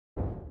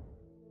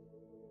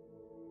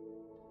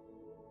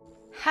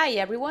Hi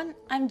everyone,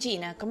 I'm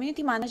Gina,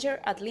 Community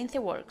Manager at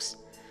LintheWorks.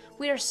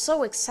 We are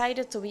so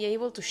excited to be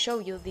able to show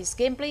you this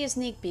gameplay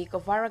sneak peek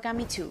of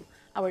Aragami 2,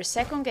 our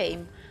second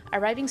game,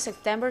 arriving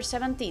September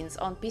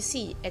 17th on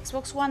PC,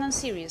 Xbox One and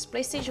Series,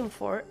 PlayStation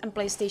 4 and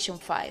PlayStation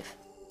 5.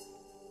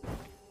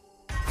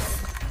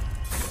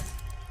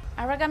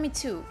 Aragami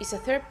 2 is a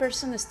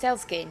third-person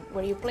stealth game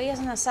where you play as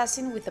an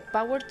assassin with the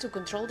power to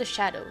control the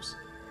shadows.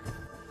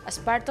 As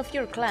part of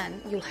your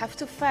clan, you'll have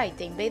to fight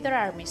the invader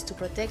armies to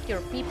protect your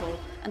people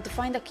and to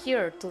find a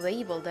cure to the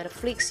evil that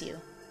afflicts you.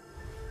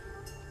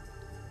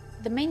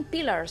 The main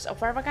pillars of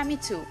Aragami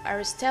 2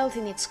 are stealth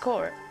in its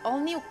core, all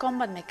new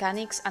combat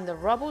mechanics and a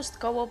robust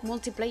co-op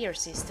multiplayer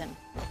system.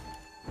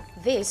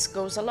 This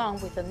goes along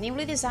with a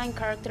newly designed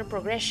character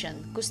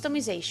progression,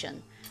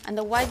 customization, and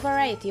a wide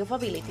variety of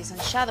abilities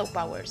and shadow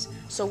powers,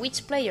 so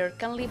each player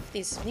can live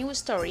this new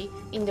story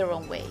in their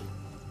own way.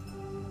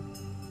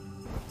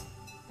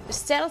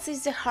 Stealth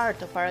is the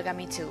heart of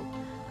Aragami 2,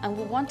 and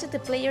we wanted the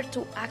player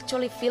to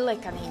actually feel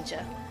like a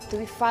ninja, to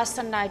be fast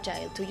and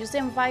agile, to use the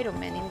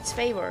environment in its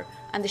favor,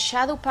 and the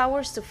shadow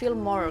powers to feel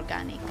more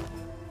organic.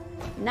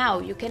 Now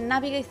you can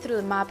navigate through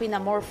the map in a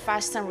more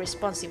fast and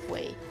responsive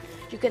way.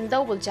 You can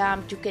double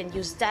jump, you can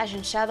use dash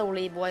and shadow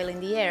leap while in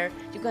the air,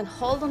 you can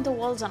hold on the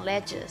walls and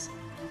ledges.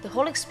 The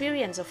whole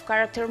experience of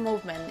character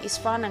movement is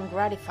fun and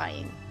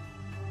gratifying.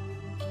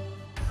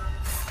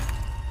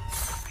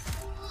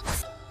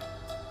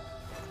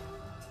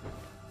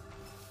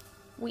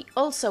 We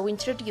also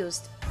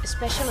introduced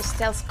special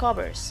stealth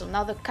covers, so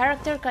now the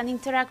character can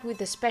interact with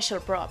the special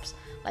props,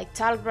 like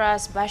tall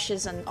grass,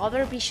 bushes and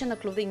other vision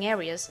occluding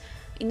areas,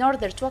 in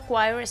order to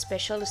acquire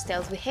special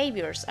stealth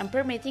behaviors and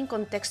permitting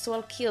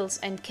contextual kills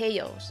and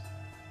KOs.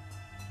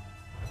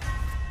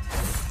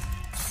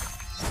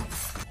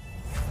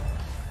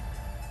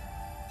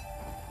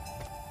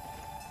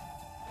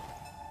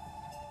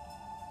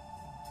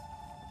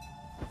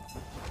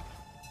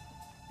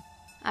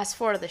 As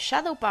for the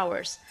shadow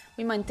powers,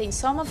 we maintained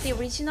some of the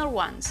original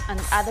ones and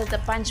added a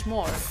bunch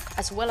more,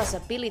 as well as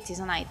abilities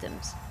and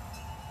items.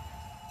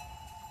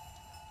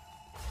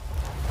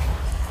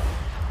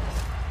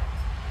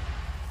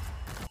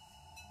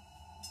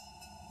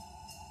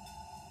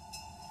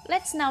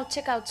 Let's now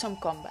check out some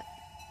combat.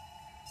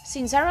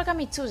 Since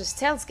Aragami 2 is a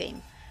stealth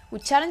game, we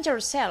challenge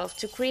ourselves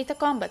to create a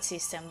combat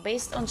system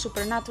based on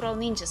supernatural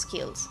ninja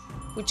skills,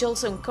 which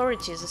also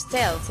encourages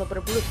stealth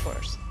over brute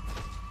force.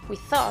 We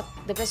thought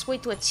the best way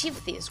to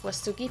achieve this was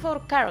to give our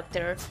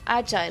character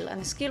agile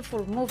and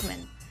skillful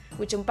movement,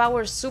 which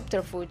empowers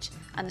subterfuge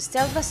and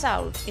stealth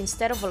assault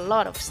instead of a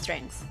lot of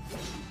strength,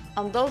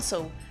 and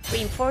also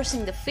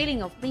reinforcing the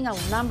feeling of being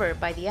outnumbered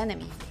by the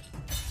enemy.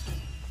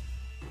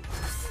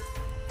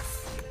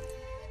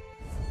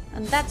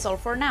 And that's all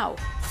for now.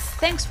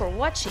 Thanks for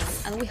watching,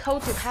 and we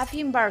hope to have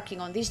you embarking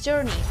on this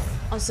journey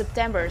on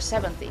September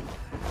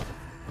 17th.